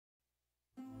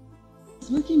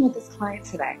working with this client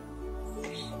today,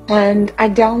 and I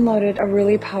downloaded a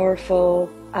really powerful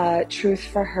truth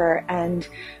for her and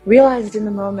realized in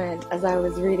the moment as I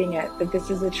was reading it that this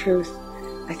is a truth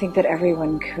I think that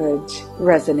everyone could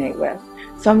resonate with.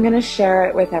 So I'm going to share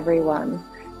it with everyone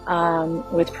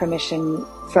with permission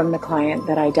from the client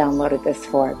that I downloaded this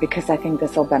for, because I think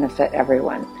this will benefit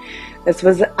everyone. This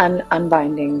was an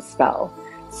unbinding spell.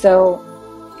 So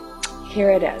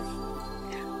here it is.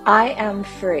 I am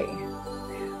free.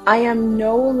 I am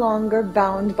no longer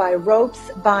bound by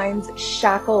ropes, binds,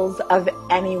 shackles of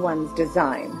anyone's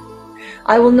design.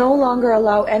 I will no longer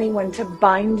allow anyone to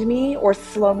bind me or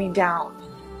slow me down.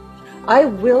 I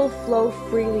will flow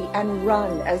freely and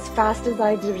run as fast as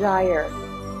I desire,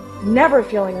 never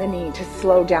feeling the need to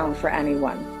slow down for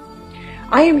anyone.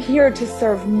 I am here to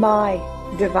serve my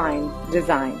divine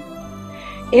design.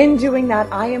 In doing that,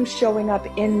 I am showing up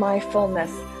in my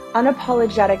fullness,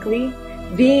 unapologetically,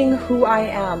 being who I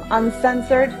am,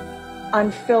 uncensored,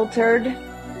 unfiltered,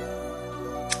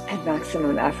 and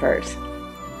maximum effort.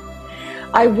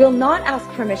 I will not ask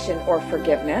permission or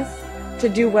forgiveness to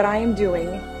do what I am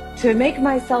doing to make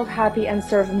myself happy and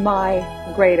serve my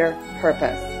greater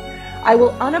purpose. I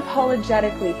will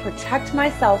unapologetically protect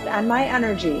myself and my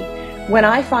energy when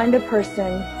I find a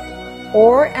person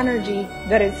or energy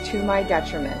that is to my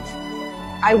detriment.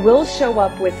 I will show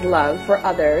up with love for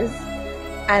others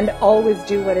and always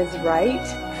do what is right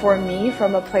for me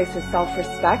from a place of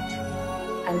self-respect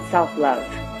and self-love.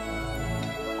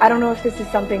 I don't know if this is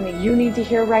something that you need to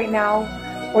hear right now,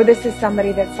 or this is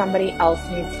somebody that somebody else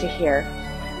needs to hear.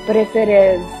 But if it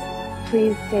is,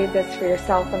 please save this for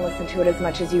yourself and listen to it as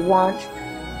much as you want,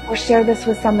 or share this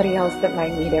with somebody else that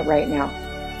might need it right now.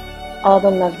 All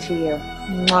the love to you.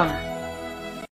 Mwah.